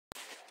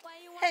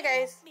Hi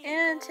guys,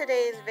 in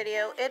today's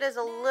video it is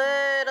a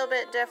little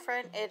bit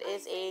different. It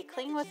is a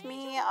clean with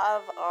me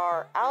of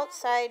our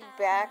outside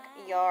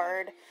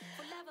backyard.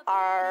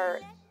 Our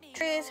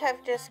trees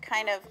have just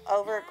kind of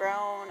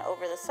overgrown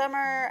over the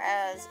summer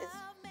as it's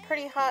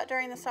pretty hot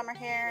during the summer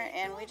here,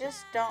 and we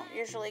just don't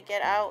usually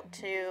get out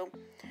to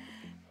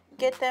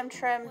get them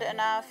trimmed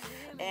enough,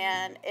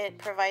 and it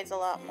provides a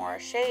lot more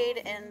shade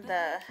in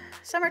the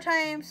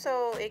summertime,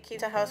 so it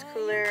keeps the house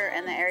cooler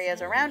and the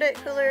areas around it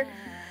cooler.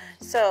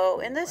 So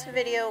in this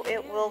video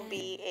it will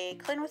be a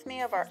clean with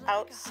me of our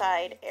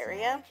outside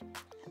area.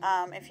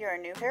 If you're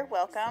new here,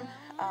 welcome.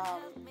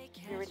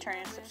 If you're a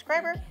returning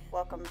subscriber,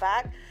 welcome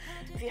back.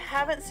 If you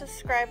haven't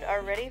subscribed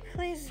already,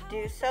 please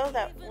do so.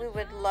 That we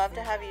would love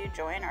to have you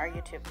join our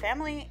YouTube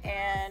family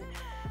and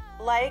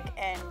like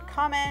and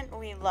comment.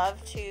 We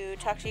love to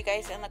talk to you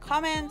guys in the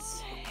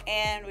comments,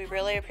 and we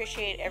really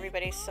appreciate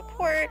everybody's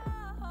support.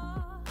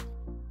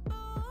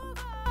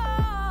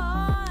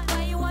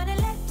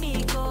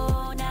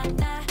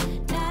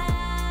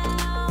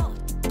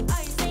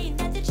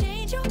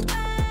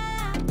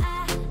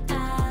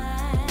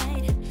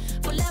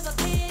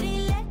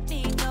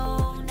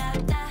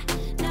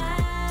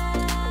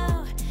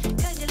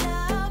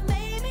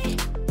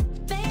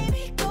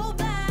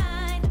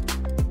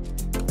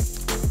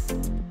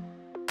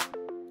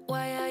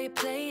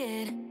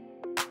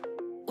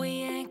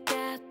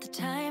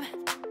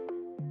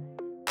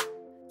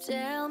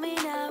 Tell me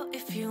now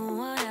if you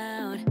want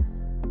out.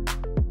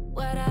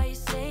 What are you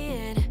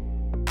saying?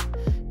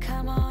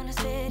 Come on and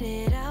spit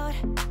it out.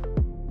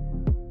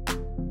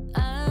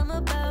 I'm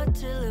about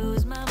to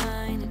lose my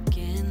mind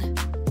again.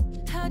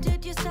 How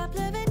did you stop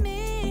loving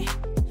me?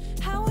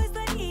 How is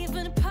that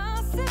even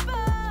possible?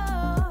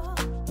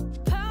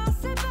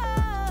 Possible?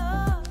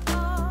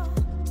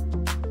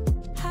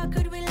 How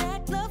could we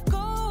let love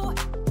go?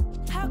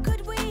 How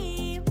could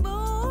we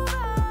move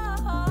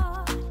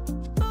on?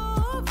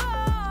 Move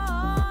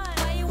on.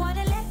 Why you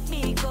wanna let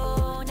me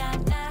go? Nah,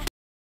 nah.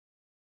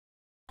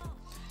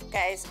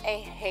 Guys, I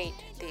hate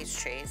these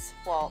trees.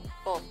 Well,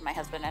 both my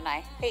husband and I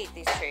hate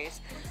these trees.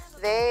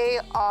 They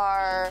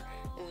are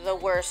the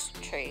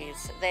worst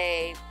trees.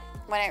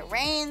 When it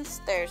rains,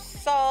 there's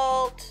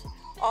salt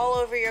all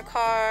over your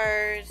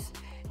cars.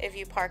 If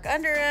you park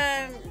under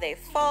them, they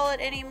fall at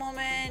any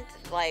moment,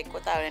 like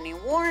without any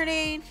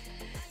warning.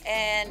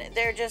 And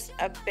they're just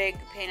a big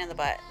pain in the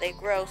butt. They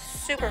grow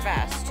super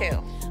fast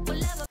too.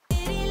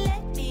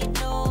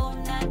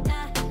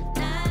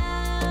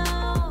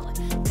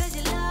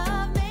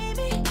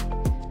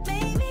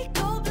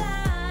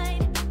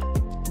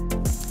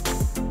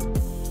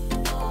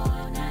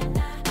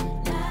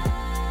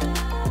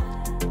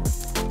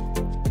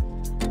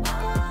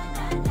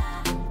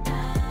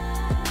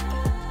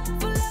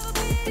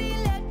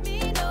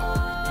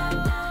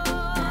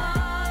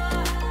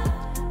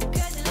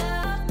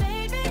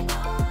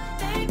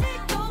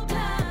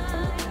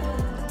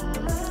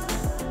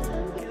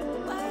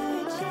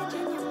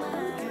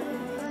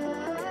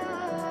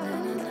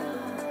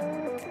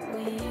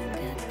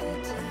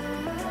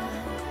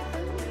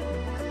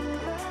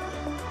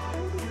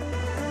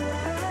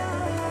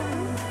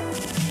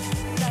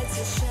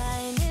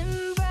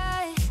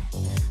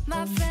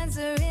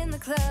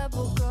 Club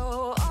will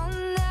go all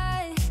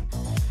night.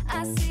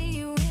 I see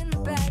you in the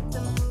back, the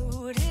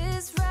mood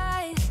is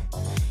right.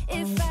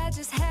 If I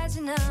just had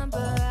your number,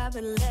 I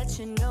would let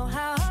you know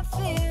how I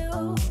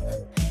feel.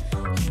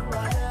 You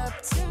walk up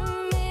to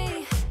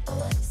me,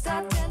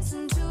 start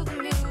dancing to the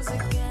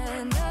music,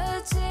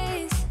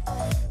 energies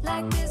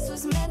like this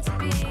was meant to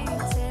be.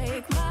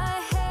 Take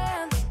my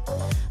hand,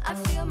 I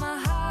feel my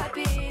heart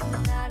beat,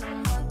 and I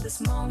don't want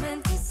this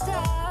moment to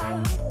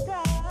stop.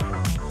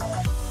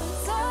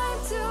 Time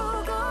to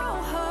go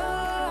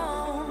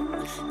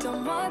home.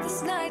 Don't want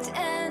this night to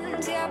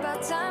end. Yeah,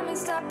 about time we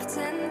stop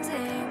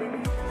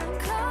pretending.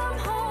 Come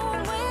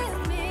home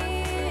with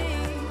me.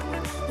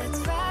 Let's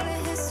write a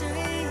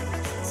history.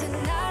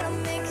 Tonight I'll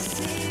make you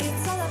see.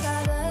 It's all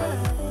about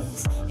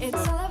us.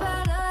 It's all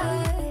about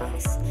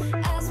us.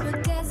 As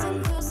we're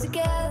dancing close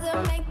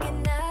together,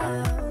 making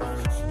out.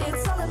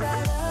 It's all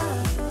about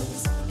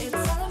us.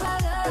 It's all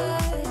about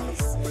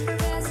us.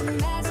 There's a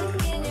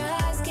magic in your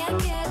eyes, can't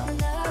get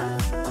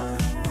enough.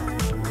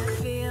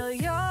 Feel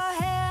your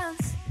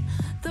hands,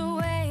 the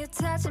way you're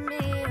touching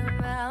me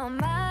around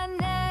my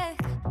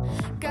neck.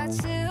 Got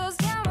chills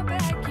down my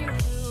back, you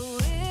do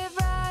it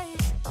right.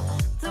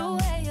 The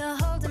way you're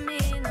holding me,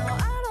 no,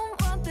 I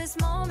don't want this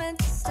moment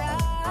to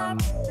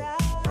stop.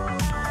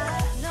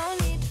 No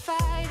need to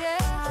fight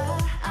it,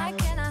 I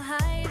cannot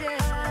hide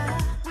it.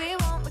 We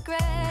won't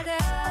regret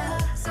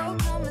it, so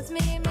come with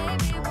me,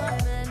 maybe we're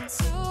meant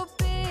to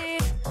be.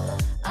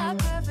 A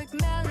perfect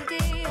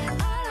melody,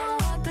 and I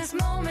don't want this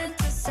moment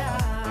to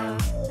stop.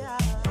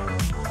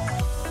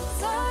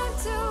 Time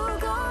to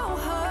go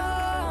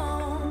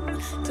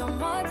home. Don't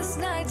want this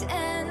night to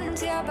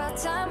end. Yeah, about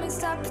time we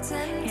stop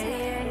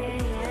pretending.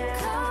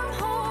 Come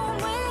home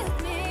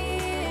with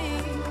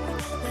me.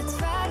 Let's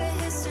write a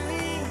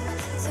history.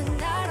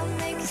 Tonight I'll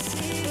make you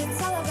see.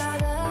 It's all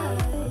about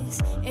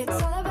us.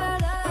 It's all about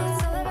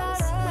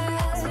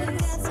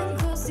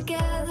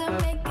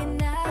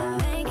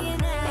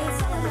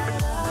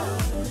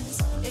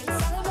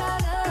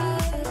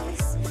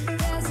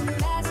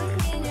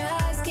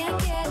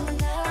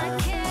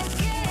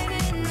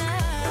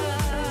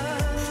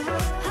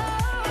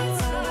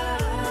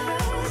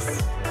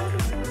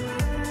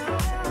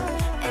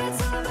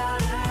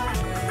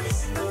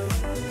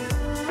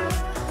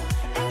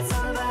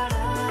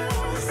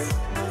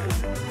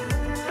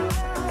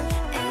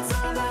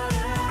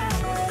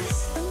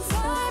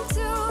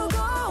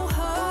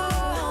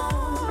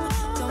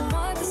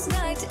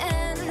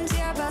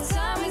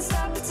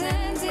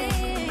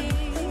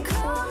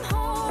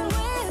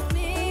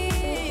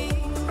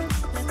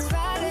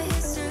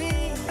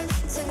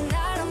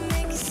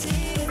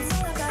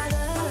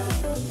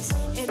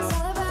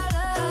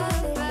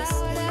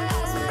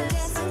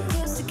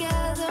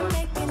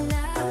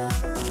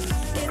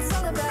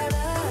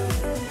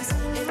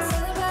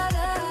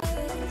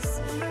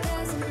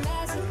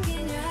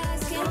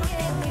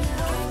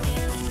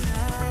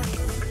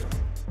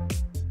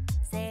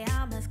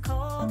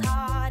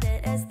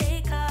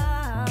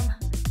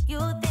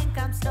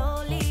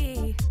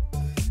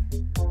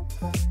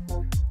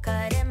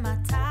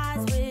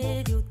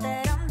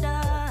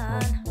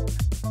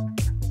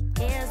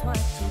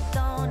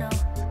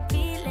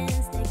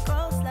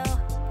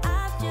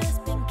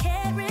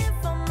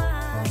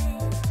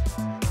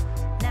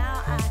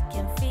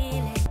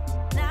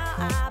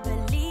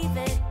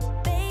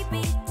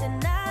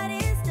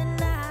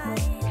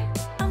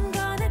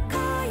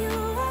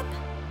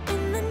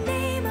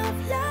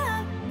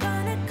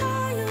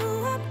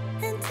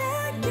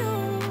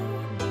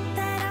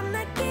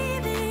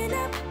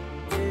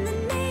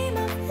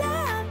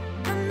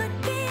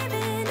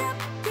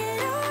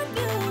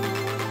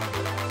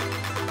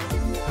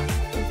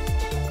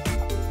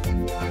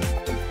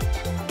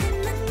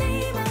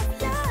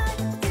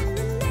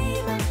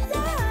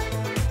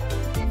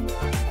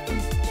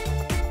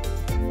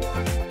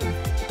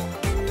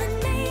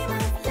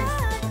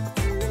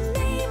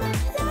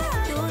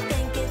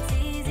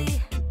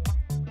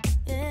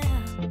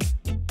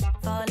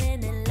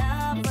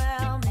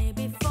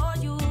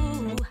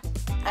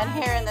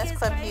here in this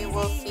clip, you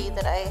will see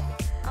that I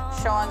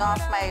showing off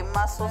my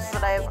muscles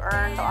that I've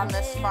earned on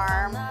this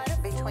farm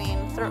between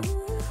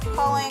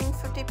hauling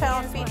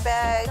 50-pound feed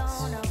bags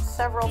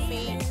several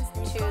feet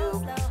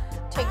to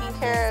taking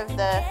care of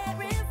the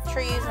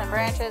trees and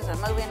branches and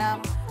moving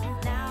them.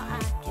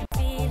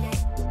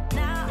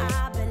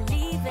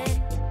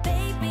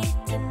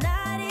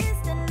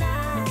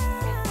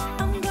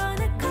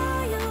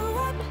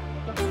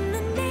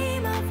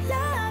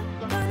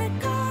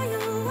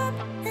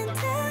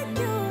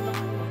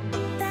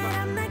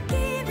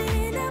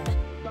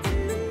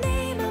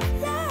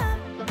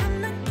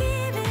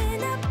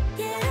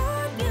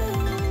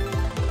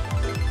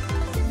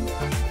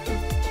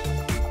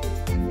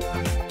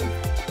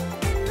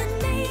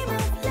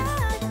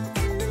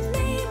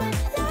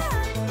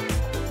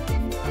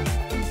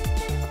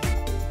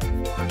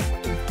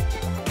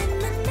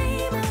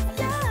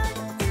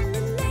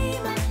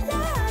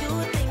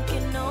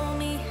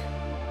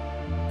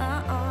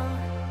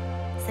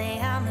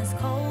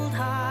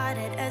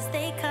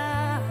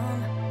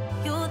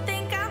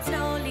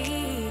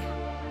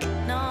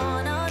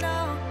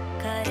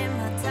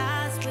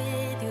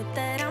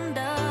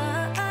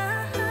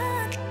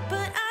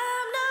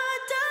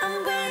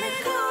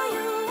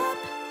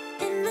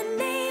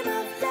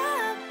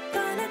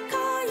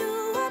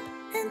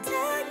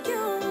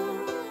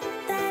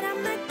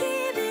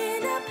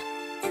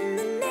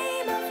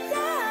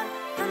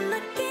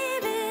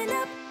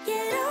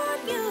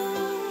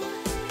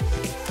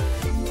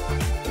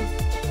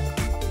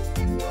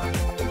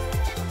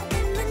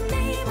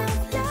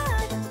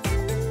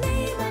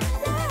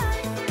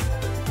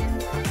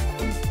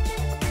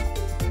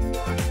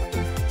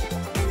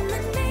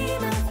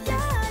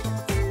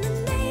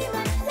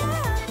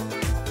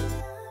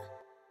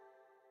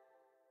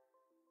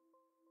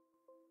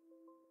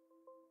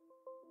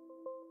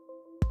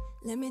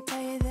 Let me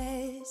tell you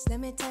this, let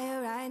me tell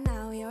you right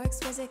now, your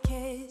exquisite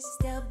kiss,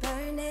 still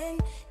burning,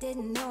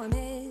 didn't know I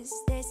missed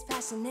this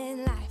passion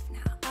in life,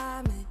 now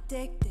I'm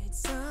addicted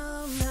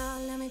somehow.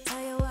 Let me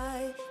tell you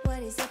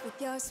what is up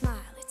with your smile,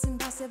 it's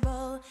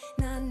impossible,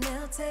 not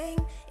melting,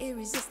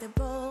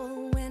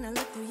 irresistible, when I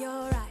look through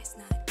your eyes,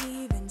 not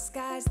even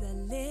sky's the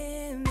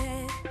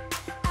limit.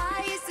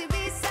 I used to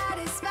be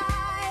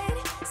satisfied,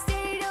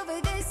 stayed over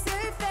the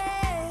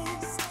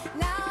surface,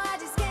 now I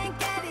just can't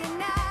get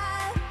enough.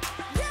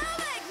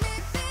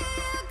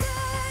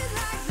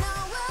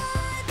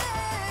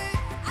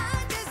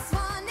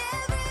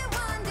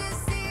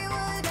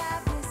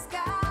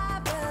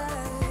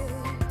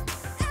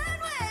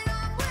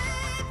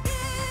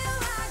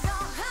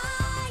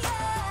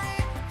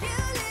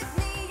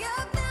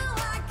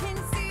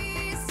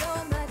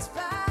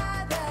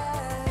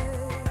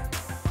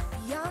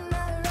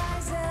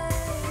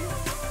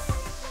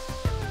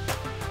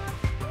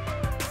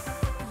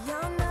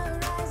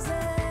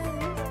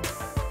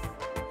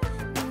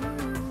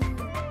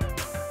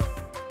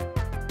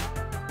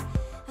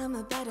 I'm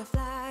a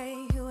butterfly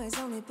who has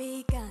only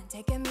begun,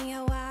 taking me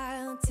a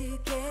while to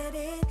get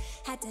it.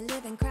 Had to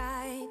live and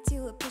cry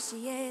to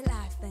appreciate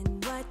life,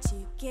 and what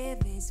you give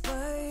is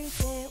worth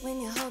it.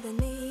 When you're holding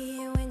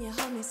me, when you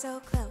hold me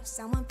so close,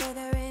 I want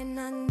further in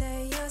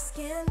under your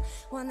skin.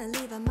 Wanna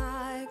leave a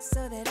mark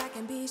so that I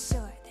can be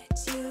sure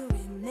that you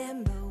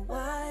remember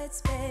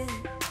what's been.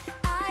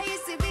 I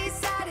used to be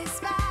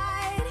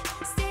satisfied,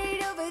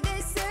 stayed over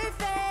the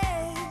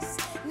surface,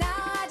 now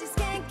I just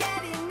can't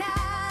get enough.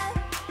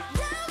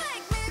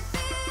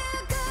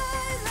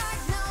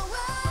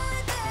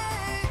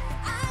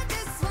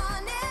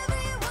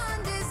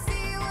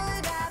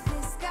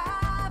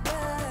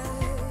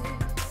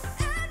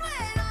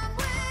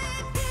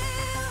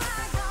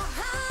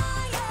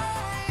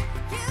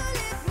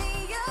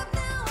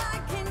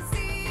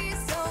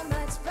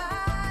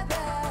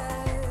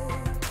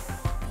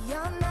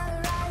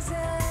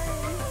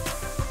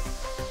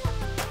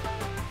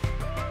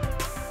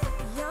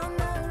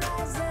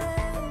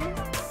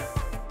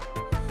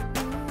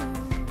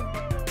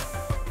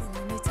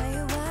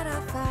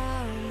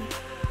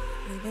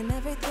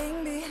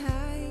 Everything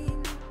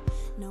behind,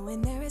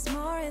 knowing there is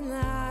more in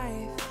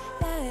life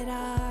that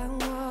I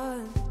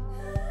want.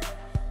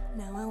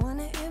 Now I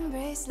wanna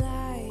embrace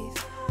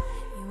life,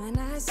 you and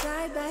I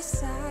side by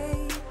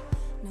side,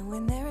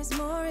 knowing there is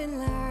more in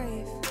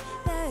life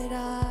that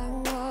I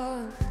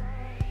want.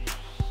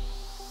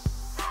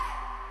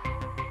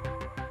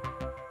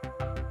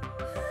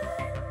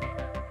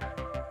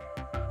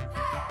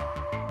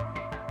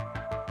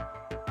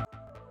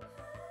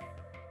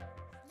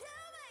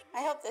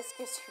 I hope this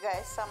gives you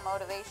guys some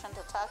motivation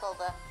to tackle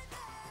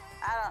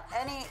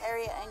any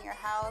area in your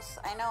house.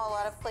 I know a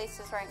lot of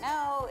places right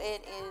now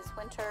it is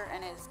winter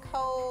and it's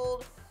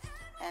cold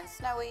and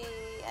snowy,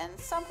 and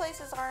some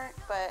places aren't,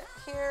 but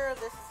here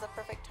this is the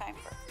perfect time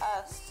for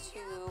us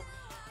to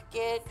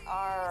get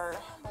our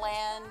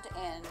land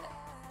and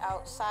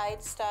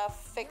outside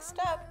stuff fixed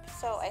up.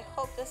 So I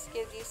hope this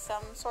gives you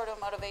some sort of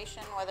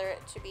motivation, whether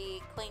it to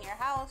be clean your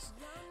house,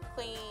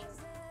 clean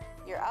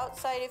your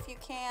outside if you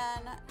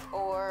can,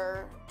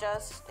 or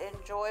just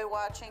enjoy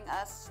watching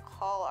us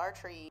haul our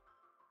trees.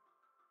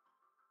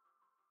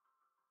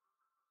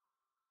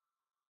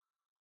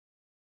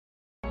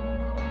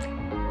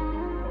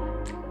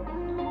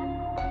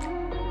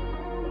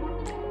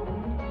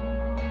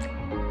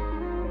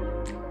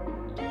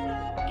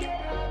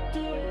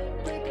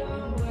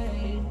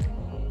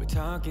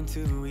 talking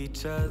to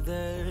each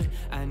other.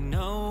 I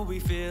know we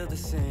feel the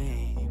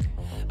same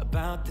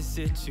about the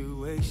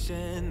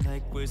situation,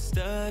 like we're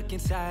stuck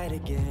inside a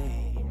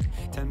game.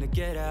 Time to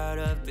get out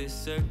of this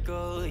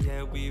circle,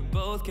 yeah, we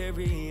both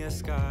carry a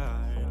scar.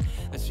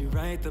 Let's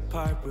rewrite the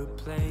part we're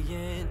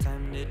playing,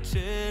 time to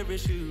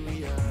cherish who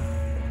we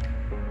are.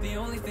 The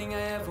only thing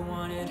I ever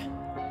wanted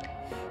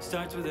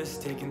starts with us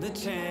taking the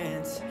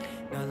chance.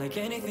 Not like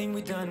anything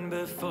we've done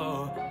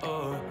before,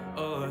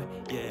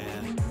 yeah.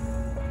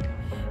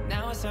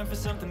 Now it's time for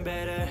something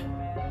better,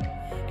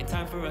 and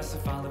time for us to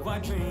follow our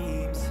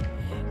dreams.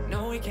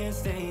 No, we can't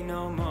stay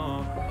no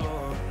more.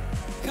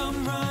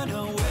 Come run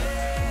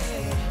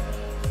away,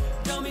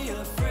 don't be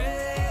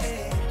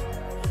afraid,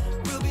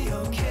 we'll be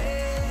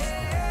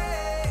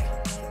okay.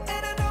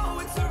 And I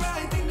know it's the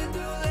right thing to do,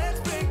 let's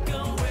break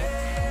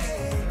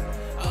away.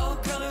 All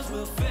colors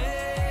will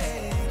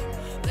fade,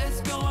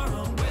 let's go our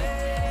own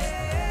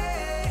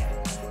way.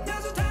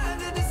 Now's the time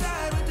to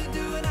decide what to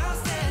do, and I'll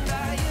stand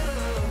by you.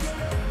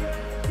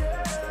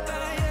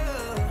 By you,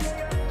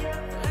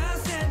 I'll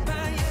stand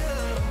by you.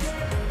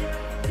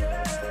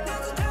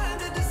 Now's the time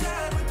to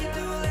decide what to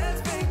do,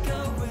 let's break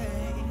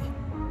away.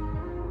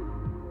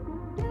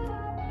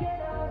 Get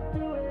up,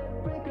 do it,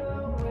 break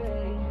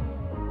away.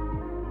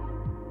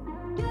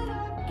 Get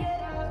up,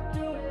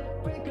 do it,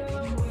 break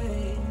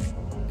away.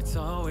 It's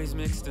always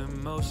mixed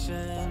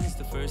emotions,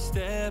 the first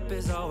step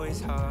is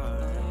always hard.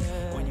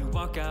 When you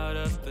walk out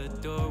of the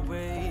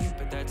doorway,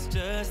 but that's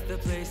just the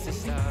place to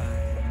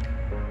start.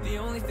 The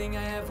only thing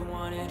I ever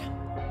wanted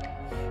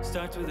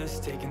starts with us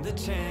taking the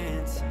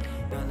chance.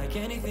 Not like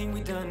anything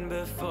we've done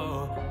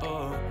before,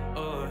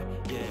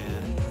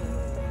 yeah.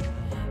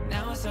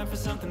 Now it's time for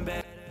something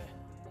better,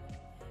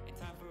 and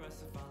time for us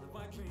to follow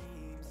our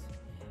dreams.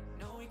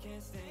 No, we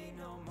can't stay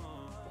no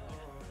more.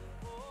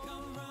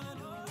 Come run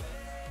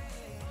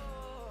away,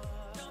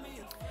 don't be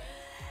afraid.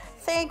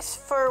 Thanks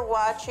for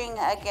watching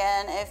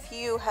again. If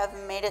you have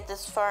made it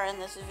this far in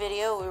this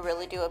video, we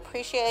really do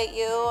appreciate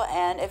you.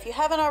 And if you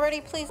haven't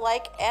already, please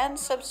like and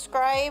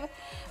subscribe.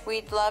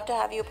 We'd love to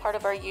have you a part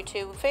of our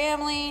YouTube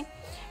family.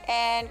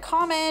 And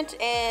comment,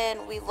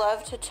 and we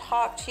love to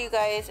talk to you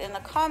guys in the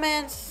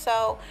comments.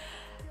 So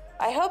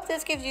I hope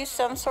this gives you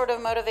some sort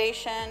of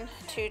motivation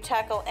to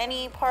tackle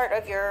any part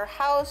of your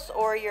house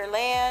or your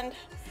land.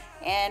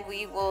 And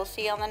we will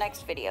see you on the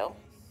next video.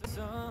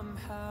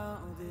 Somehow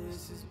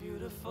this is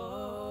beautiful,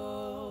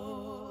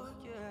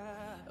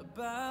 yeah.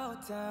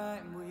 About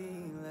time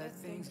we let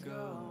things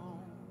go.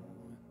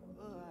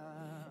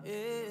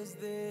 Is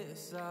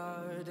this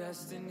our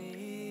destiny?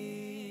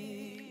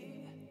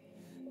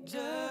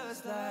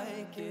 Just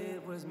like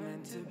it was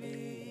meant to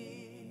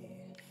be,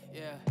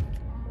 yeah.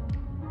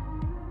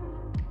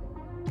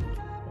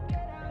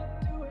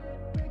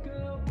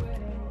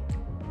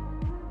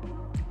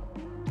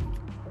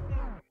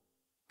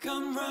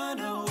 Come run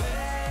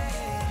away,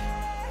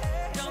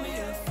 don't be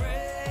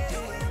afraid,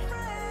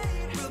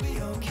 we'll be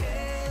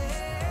okay.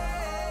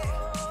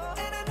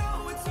 And I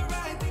know it's the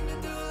right thing to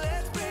do,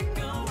 let's break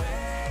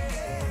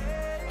away.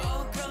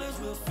 All colors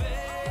will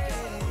fade,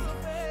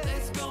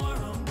 let's go our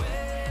own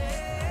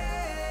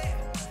way.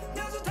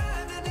 Now's the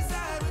time to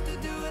decide what to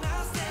do, and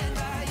I'll stand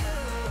by you.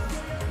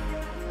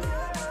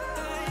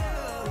 By you,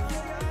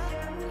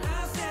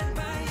 I'll stand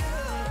by you.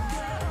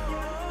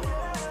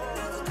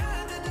 Now's the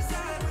time to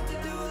decide what to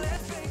do,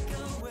 let's break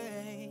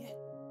away.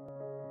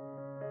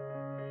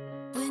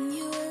 When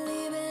you were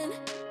leaving,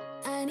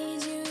 I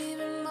need you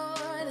even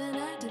more than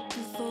I did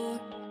before.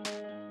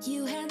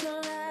 You had the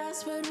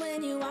last word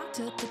when you walked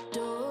out the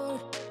door.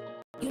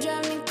 You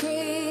drive me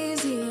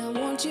crazy, I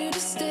want you to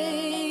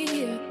stay.